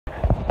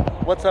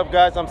What's up,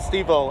 guys? I'm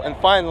Steve-O, and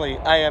finally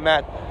I am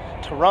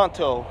at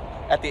Toronto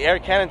at the Air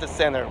Canada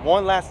Centre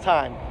one last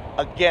time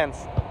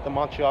against the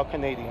Montreal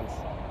Canadiens.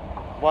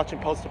 Watching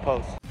Post to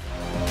Post.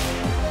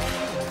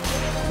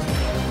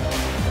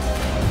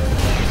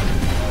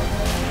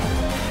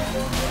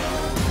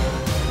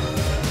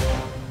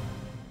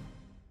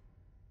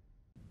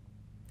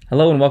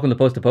 Hello and welcome to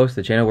Post,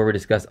 the channel where we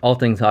discuss all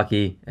things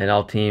hockey and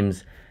all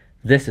teams.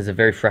 This is a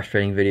very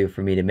frustrating video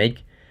for me to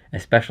make,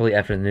 especially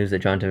after the news that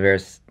John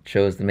Tavares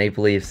chose the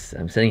Maple Leafs.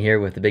 I'm sitting here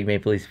with the big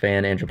Maple Leafs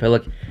fan, Andrew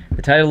Pillock.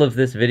 The title of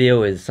this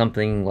video is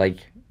something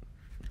like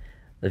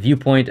the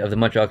viewpoint of the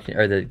Montreal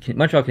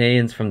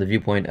Canadiens from the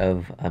viewpoint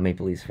of a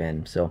Maple Leafs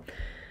fan. So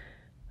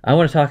I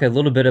want to talk a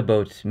little bit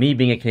about me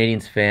being a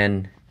Canadiens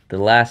fan, the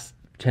last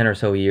 10 or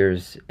so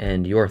years,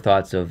 and your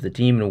thoughts of the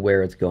team and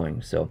where it's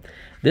going. So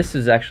this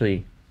is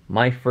actually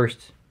my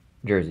first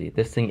jersey.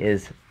 This thing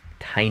is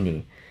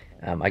tiny.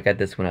 I got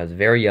this when I was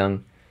very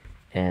young,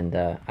 and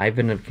I've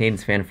been a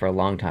Canadiens fan for a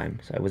long time.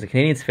 So I was a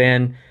Canadiens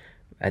fan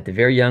at the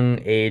very young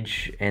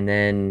age, and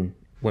then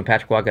when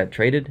Patrick Roy got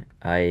traded,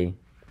 I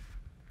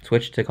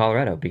switched to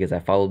Colorado because I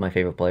followed my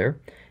favorite player.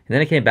 And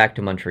then I came back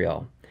to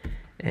Montreal.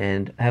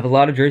 And I have a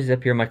lot of jerseys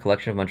up here in my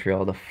collection of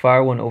Montreal. The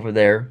far one over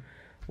there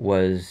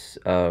was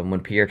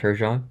when Pierre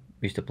Turgeon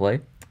used to play,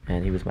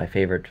 and he was my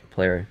favorite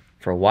player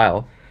for a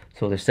while.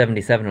 So there's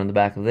 77 on the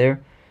back of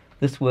there.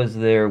 This was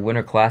their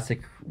Winter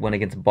Classic one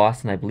against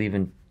Boston, I believe,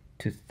 in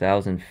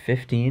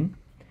 2015.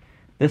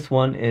 This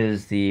one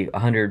is the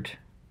 100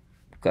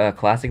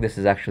 Classic. This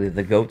is actually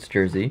the Goats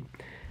jersey.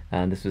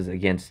 This was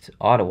against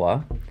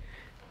Ottawa.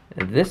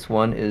 And this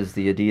one is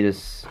the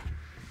Adidas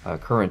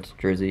current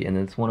jersey, and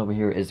this one over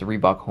here is the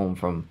Reebok home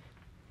from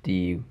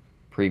the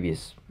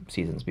previous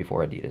seasons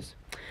before Adidas.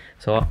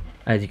 So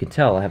as you can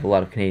tell, I have a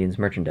lot of Canadiens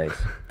merchandise.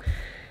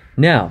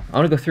 Now, I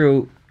want to go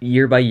through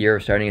year by year,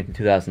 starting in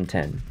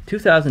 2010.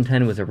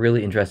 2010 was a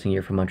really interesting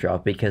year for Montreal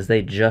because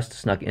they just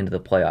snuck into the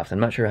playoffs. I'm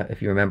not sure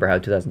if you remember how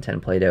 2010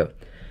 played out,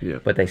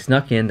 but they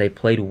snuck in. They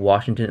played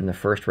Washington in the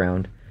first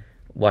round.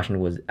 Washington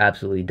was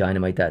absolutely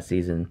dynamite that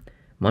season.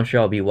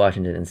 Montreal beat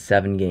Washington in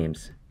 7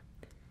 games.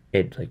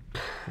 Everyone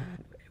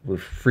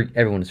was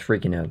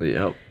freaking out.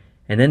 Yep.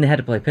 And then they had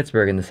to play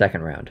Pittsburgh in the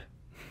second round.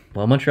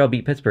 Well, Montreal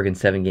beat Pittsburgh in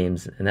 7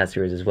 games in that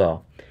series as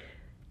well.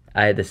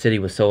 The city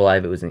was so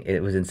alive, it was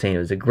insane. It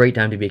was a great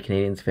time to be a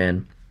Canadiens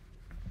fan.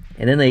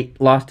 And then they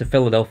lost to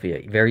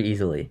Philadelphia very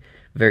easily.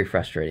 Very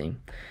frustrating.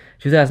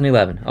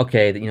 2011.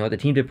 Okay, the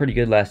team did pretty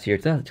good last year.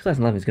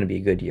 2011 is going to be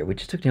a good year. We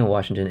just took down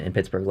Washington and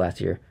Pittsburgh last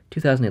year.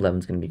 2011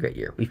 is going to be a great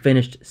year. We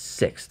finished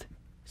 6th.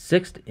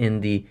 6th in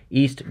the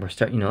East. We're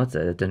starting, it's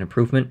an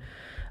improvement.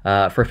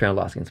 First round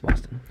loss against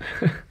Boston.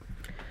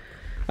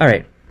 All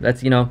right,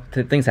 that's,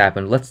 things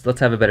happen. Let's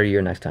have a better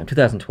year next time.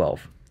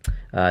 2012.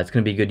 It's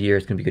going to be a good year.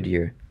 It's going to be a good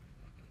year.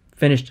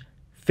 Finished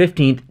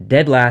 15th,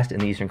 dead last in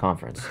the Eastern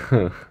Conference.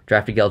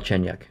 Drafted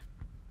Galchenyuk.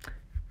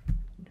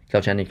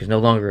 Galchenyuk is no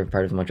longer a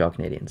part of the Montreal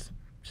Canadiens.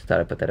 Just thought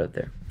I'd put that out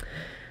there.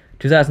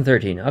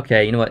 2013.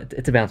 Okay, you know what?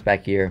 It's a bounce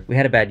back year. We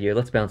had a bad year.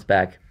 Let's bounce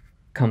back.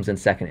 Comes in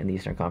second in the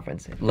Eastern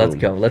Conference. Let's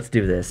go. Let's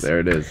do this. There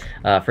it is.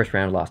 First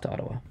round lost to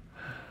Ottawa.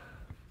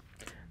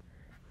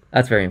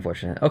 That's very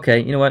unfortunate. Okay,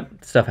 you know what?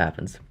 Stuff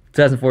happens.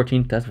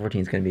 2014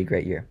 is going to be a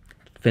great year.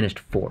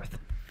 Finished 4th.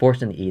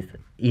 Fourth in the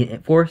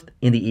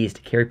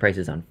East. Carey Price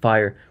is on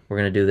fire. We're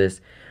going to do this.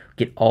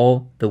 Get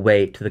all the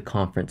way to the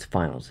conference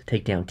finals.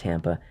 Take down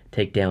Tampa.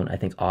 Take down, I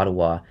think,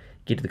 Ottawa.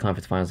 Get to the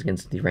conference finals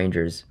against the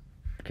Rangers.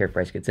 Carey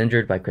Price gets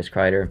injured by Chris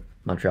Kreider.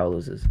 Montreal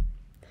loses.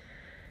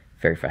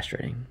 Very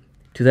frustrating.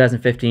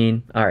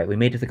 2015. All right, we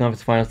made it to the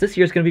conference finals. This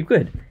year's going to be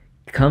good.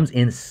 Comes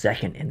in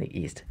second in the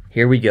East.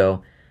 Here we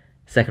go.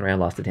 Second round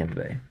loss to Tampa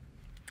Bay.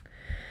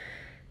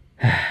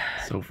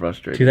 So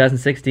frustrating.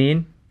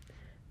 2016.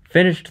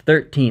 Finished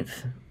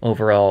 13th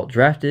overall.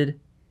 Drafted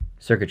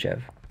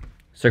Sergachev.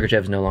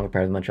 Sergachev is no longer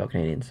part of the Montreal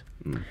Canadiens.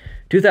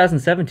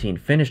 2017.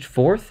 Finished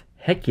 4th.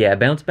 Heck yeah,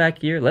 bounce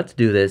back year. Let's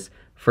do this.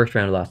 First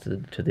round loss to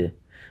the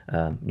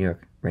New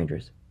York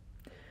Rangers.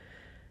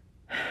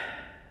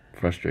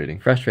 Frustrating.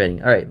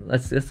 Frustrating. All right,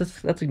 let's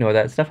ignore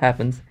that. Stuff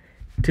happens.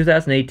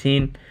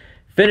 2018.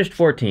 Finished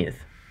 14th.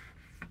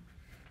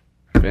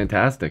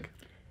 Fantastic.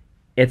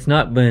 It's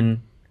not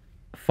been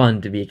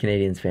fun to be a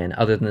Canadiens fan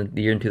other than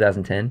the year in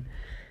 2010.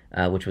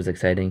 Which was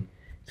exciting.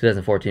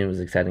 2014 was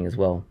exciting as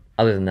well.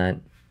 Other than that,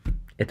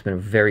 it's been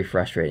very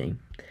frustrating.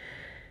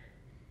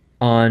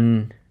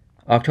 On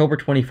October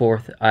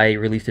 24th, I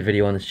released a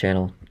video on this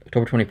channel,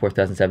 October 24th,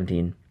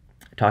 2017,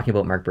 talking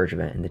about Marc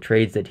Bergevin and the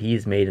trades that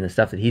he's made and the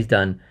stuff that he's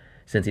done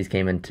since he's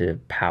came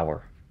into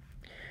power.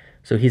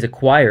 So he's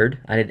acquired,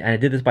 and I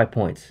did this by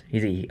points.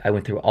 I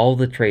went through all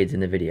the trades in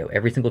the video.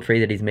 Every single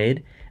trade that he's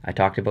made, I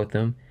talked about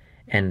them.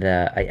 And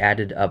I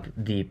added up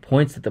the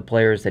points that the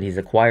players that he's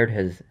acquired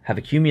have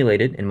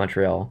accumulated in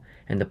Montreal,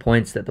 and the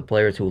points that the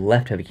players who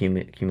left have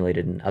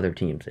accumulated in other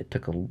teams. It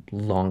took a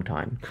long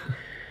time.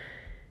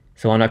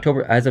 So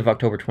as of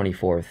October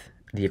 24th,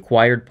 the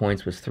acquired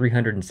points was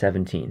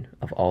 317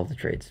 of all of the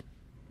trades.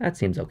 That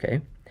seems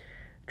okay.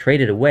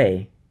 Traded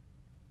away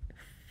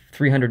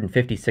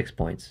 356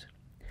 points.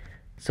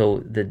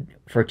 So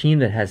for a team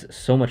that has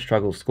so much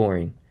trouble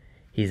scoring,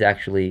 he's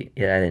actually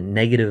at a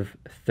negative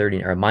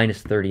 30 or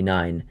minus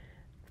 39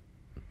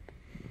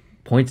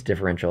 points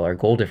differential or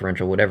goal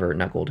differential, whatever,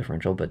 not goal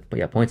differential, but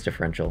yeah, points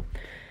differential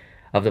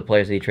of the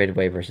players that he traded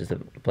away versus the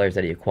players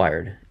that he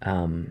acquired.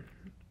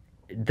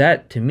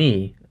 That to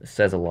me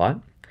says a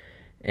lot,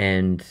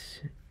 and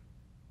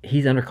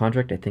he's under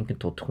contract, I think,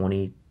 until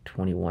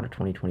 2021 or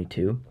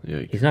 2022. Yeah,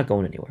 he's not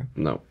going anywhere.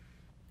 No.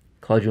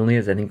 Claude Julien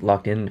is, I think,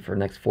 locked in for the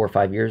next 4 or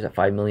 5 years at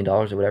 $5 million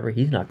or whatever.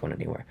 He's not going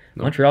anywhere.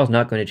 No. Montreal's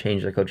not going to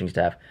change their coaching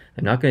staff.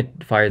 They're not going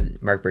to fire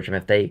Mark Bertram.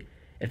 If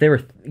they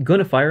were going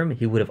to fire him,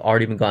 he would have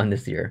already been gone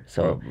this year.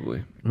 So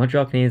probably.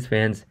 Montreal Canadiens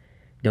fans,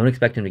 don't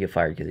expect him to get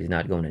fired because he's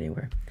not going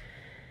anywhere.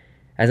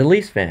 As a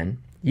Leafs fan,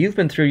 you've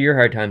been through your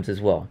hard times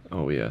as well.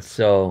 Oh yes.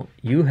 So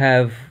you've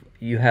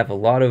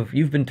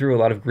been through a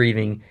lot of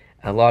grieving,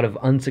 a lot of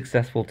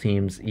unsuccessful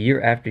teams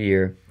year after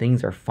year.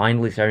 Things are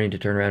finally starting to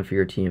turn around for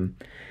your team.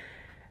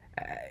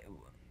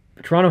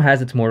 Toronto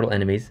has its mortal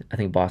enemies. I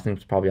think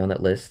Boston's probably on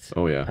that list.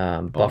 Oh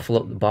yeah.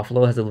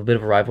 Buffalo has a little bit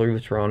of a rivalry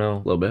with Toronto.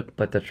 A little bit.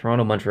 But the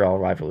Toronto-Montreal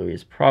rivalry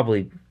is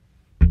probably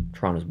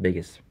Toronto's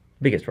biggest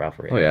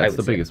rivalry. Oh yeah, it's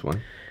the biggest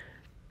one.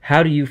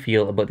 How do you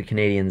feel about the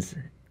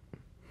Canadiens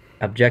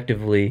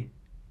objectively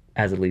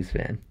as a Leafs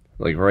fan?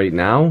 Like right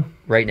now?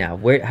 Right now.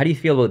 How do you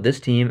feel about this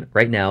team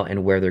right now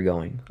and where they're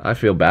going? I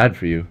feel bad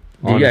for you.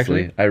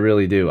 Honestly, I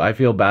really do. I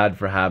feel bad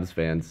for Habs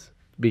fans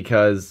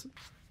because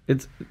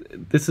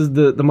this is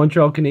the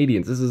Montreal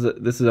Canadiens.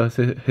 This is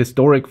a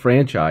historic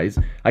franchise.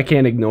 I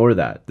can't ignore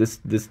that.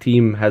 This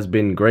team has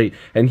been great.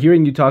 And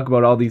hearing you talk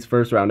about all these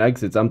first round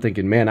exits, I'm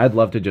thinking, man, I'd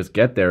love to just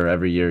get there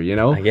every year, you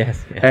know? I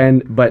guess. Yeah.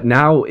 But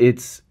now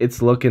it's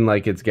looking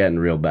like it's getting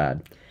real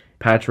bad.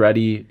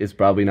 Pacioretty is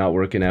probably not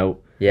working out.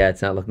 Yeah,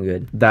 it's not looking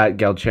good. That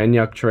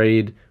Galchenyuk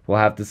trade, we'll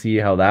have to see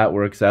how that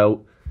works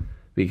out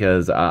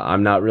because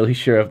I'm not really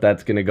sure if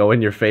that's going to go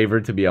in your favor,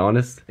 to be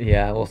honest.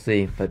 Yeah, we'll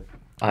see, but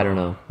I don't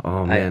know.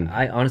 Oh, man.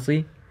 I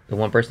honestly, the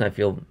one person I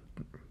feel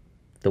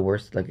the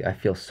worst, like I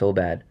feel so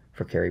bad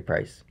for Carey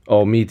Price.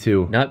 Oh, me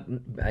too.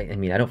 I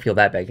mean, I don't feel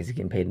that bad because he's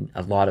getting paid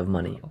a lot of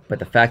money, but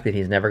the fact that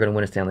he's never going to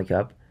win a Stanley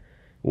Cup,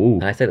 Ooh.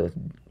 And I said it with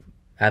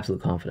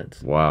absolute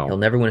confidence. Wow. He'll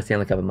never win a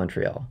Stanley Cup in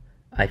Montreal.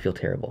 I feel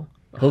terrible.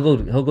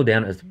 He'll go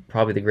down as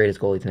probably the greatest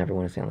goalie to never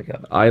win a Stanley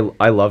Cup.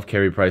 I love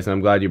Carey Price, and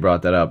I'm glad you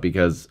brought that up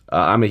because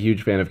I'm a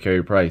huge fan of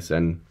Carey Price.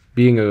 And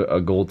being a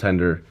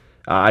goaltender,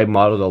 I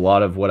modeled a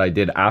lot of what I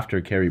did after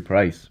Carey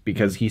Price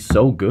because he's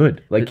so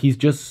good. Like, he's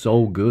just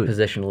so good.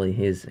 Positionally,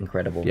 he's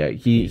incredible. Yeah,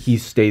 he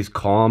stays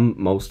calm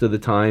most of the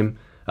time.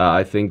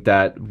 I think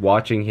that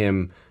watching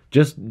him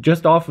just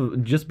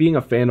being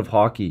a fan of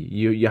hockey,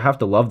 you have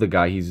to love the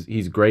guy.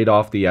 He's great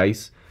off the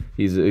ice.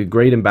 He's a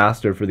great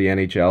ambassador for the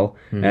NHL.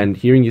 Mm-hmm. And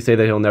hearing you say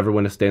that he'll never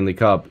win a Stanley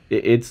Cup,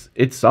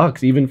 it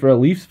sucks, even for a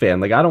Leafs fan.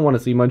 Like, I don't want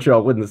to see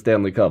Montreal win the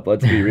Stanley Cup.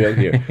 Let's be real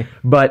here.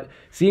 But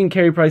seeing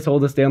Carey Price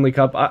hold a Stanley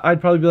Cup, I'd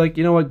probably be like,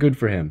 you know what, good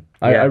for him.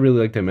 Yeah. I really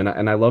liked him,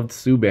 and I loved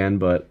Subban,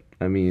 but,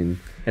 I mean...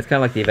 It's kind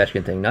of like the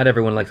Ovechkin thing. Not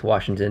everyone likes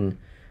Washington,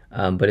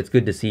 but it's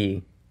good to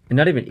see... And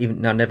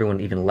not everyone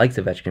even likes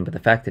Ovechkin, but the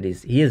fact that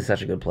he is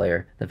such a good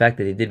player, the fact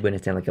that he did win a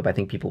Stanley Cup, I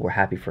think people were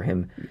happy for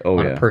him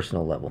on a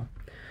personal level.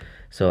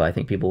 So I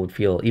think people would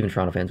feel, even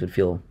Toronto fans would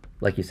feel,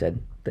 like you said,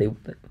 they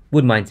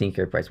wouldn't mind seeing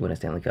Carey Price win a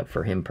Stanley Cup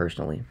for him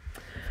personally.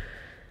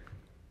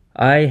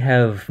 I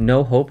have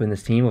no hope in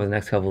this team over the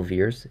next couple of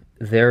years.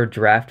 Their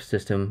draft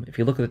system, if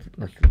you look at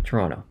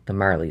Toronto, the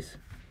Marlies,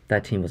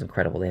 that team was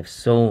incredible. They have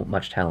so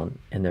much talent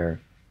in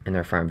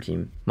their farm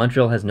team.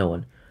 Montreal has no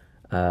one.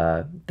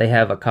 They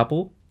have a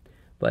couple,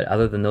 but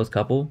other than those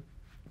couple,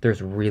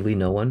 there's really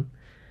no one.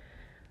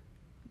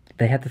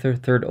 They had the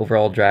third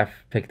overall draft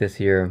pick this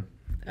year.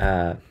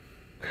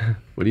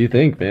 What do you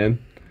think, man?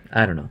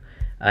 I don't know.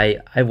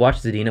 I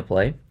watched Zadina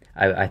play.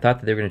 I thought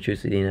that they were going to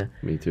choose Zadina.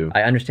 Me too.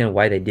 I understand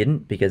why they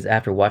didn't, because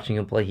after watching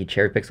him play, he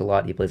cherry picks a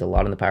lot. He plays a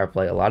lot on the power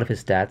play. A lot of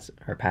his stats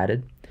are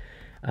padded.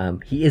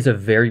 He is a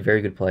very,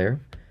 very good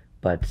player,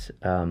 but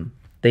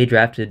they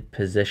drafted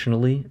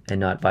positionally and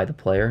not by the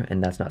player,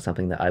 and that's not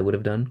something that I would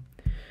have done.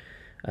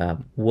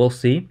 We'll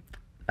see.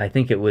 I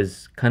think it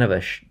was kind of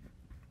a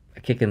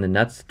kick in the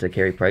nuts to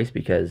Carey Price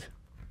because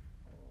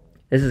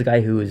this is a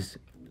guy who is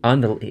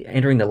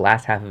entering the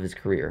last half of his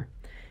career.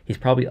 He's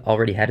probably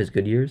already had his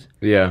good years.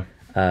 Yeah.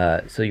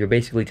 So you're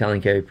basically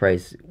telling Carey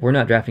Price, we're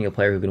not drafting a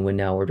player who can win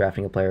now. We're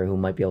drafting a player who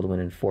might be able to win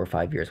in 4 or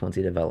 5 years once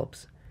he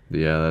develops.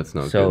 Yeah, that's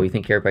not good. So you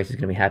think Carey Price is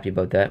going to be happy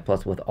about that?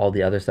 Plus, with all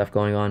the other stuff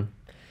going on,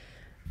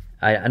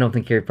 I don't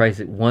think Carey Price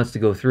wants to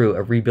go through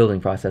a rebuilding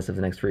process of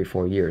the next 3 or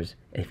 4 years.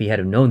 If he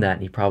had known that,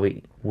 he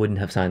probably wouldn't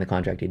have signed the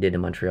contract he did in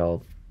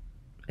Montreal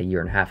a year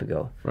and a half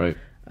ago. Right.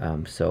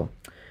 So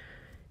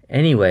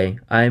anyway,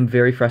 I'm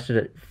very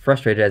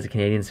frustrated as a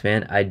Canadiens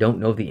fan. I don't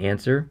know the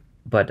answer,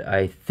 but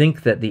I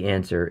think that the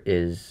answer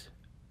is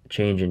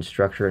change in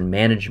structure and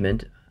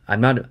management. I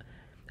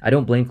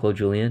don't blame Claude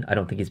Julien. I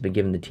don't think he's been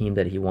given the team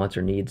that he wants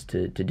or needs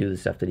to do the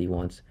stuff that he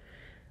wants,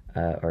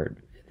 or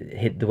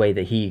hit the way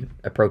that he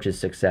approaches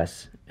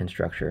success and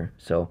structure.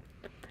 So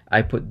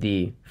I put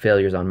the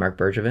failures on Marc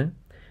Bergevin,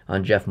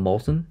 on Jeff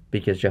Molson,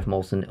 because Jeff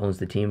Molson owns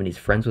the team and he's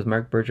friends with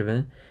Marc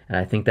Bergevin, and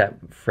I think that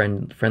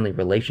friendly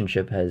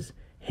relationship has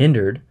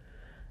hindered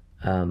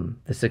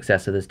the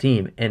success of this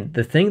team. And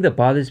the thing that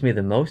bothers me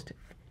the most,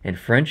 and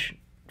French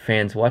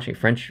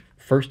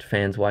first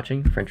fans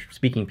watching,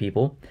 French-speaking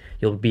people,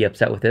 you'll be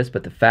upset with this,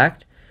 but the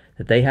fact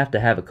that they have to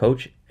have a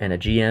coach and a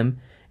GM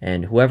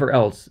and whoever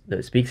else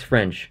that speaks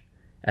French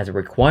as a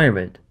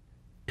requirement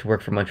to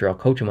work for Montreal,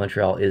 coach in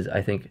Montreal, is,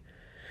 I think,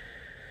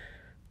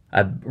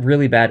 a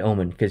really bad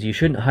omen, because you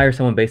shouldn't hire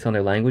someone based on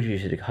their language. You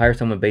should hire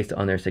someone based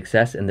on their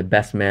success and the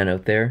best man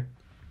out there.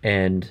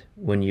 And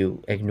when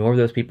you ignore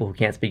those people who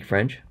can't speak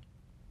French,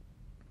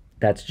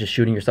 that's just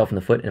shooting yourself in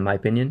the foot, in my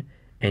opinion,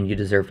 and you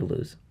deserve to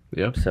lose.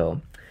 Yep. So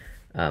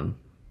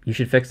you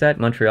should fix that,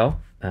 Montreal.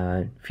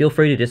 Feel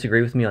free to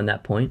disagree with me on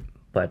that point,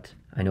 but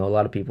I know a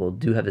lot of people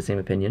do have the same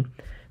opinion.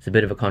 It's a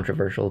bit of a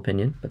controversial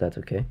opinion, but that's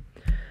okay.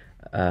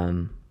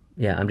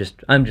 Yeah, I'm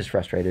just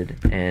frustrated,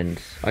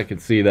 and I can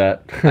see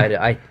that.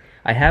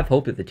 I have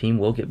hope that the team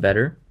will get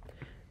better,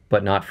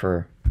 but not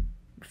for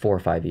 4 or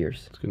 5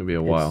 years. It's going to be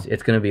a while.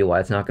 It's going to be a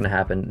while. It's not going to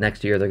happen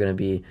next year. They're going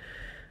to be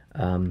a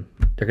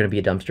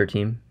dumpster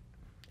team.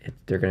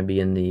 They're going to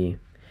be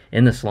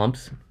in the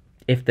slumps.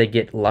 If they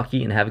get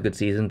lucky and have a good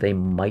season, they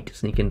might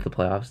sneak into the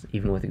playoffs,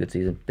 even with a good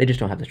season. They just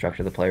don't have the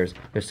structure of the players.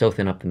 They're so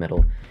thin up the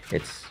middle.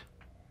 It's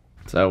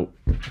out.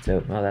 It's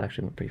out. Well, that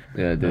actually went pretty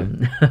far. Yeah, it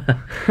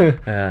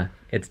did.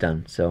 It's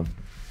done. So,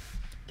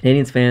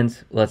 Canadiens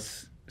fans,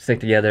 let's stick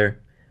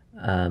together.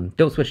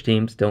 Don't switch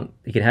teams.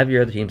 You can have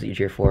your other teams that you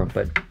cheer for,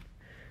 but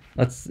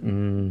let's.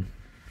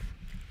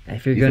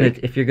 If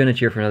you're gonna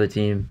cheer for another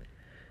team,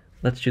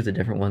 let's choose a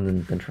different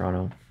one than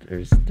Toronto.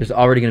 There's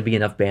already going to be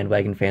enough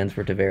bandwagon fans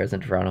for Tavares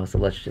in Toronto, so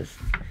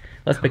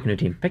let's pick a new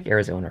team. Pick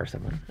Arizona or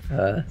someone.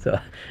 So,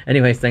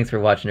 anyways, thanks for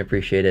watching.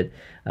 Appreciate it.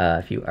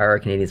 If you are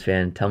a Canadiens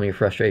fan, tell me your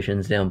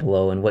frustrations down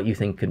below and what you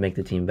think could make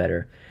the team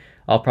better.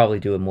 I'll probably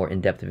do a more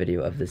in-depth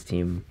video of this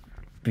team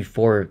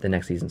before the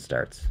next season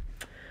starts.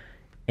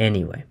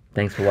 Anyway,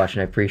 thanks for watching.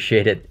 I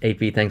appreciate it.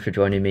 AP, thanks for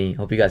joining me.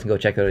 Hope you guys can go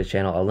check out his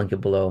channel. I'll link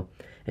it below.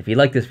 If you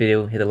like this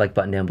video, hit the like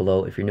button down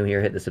below. If you're new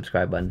here, hit the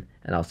subscribe button,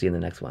 and I'll see you in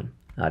the next one.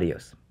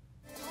 Adios.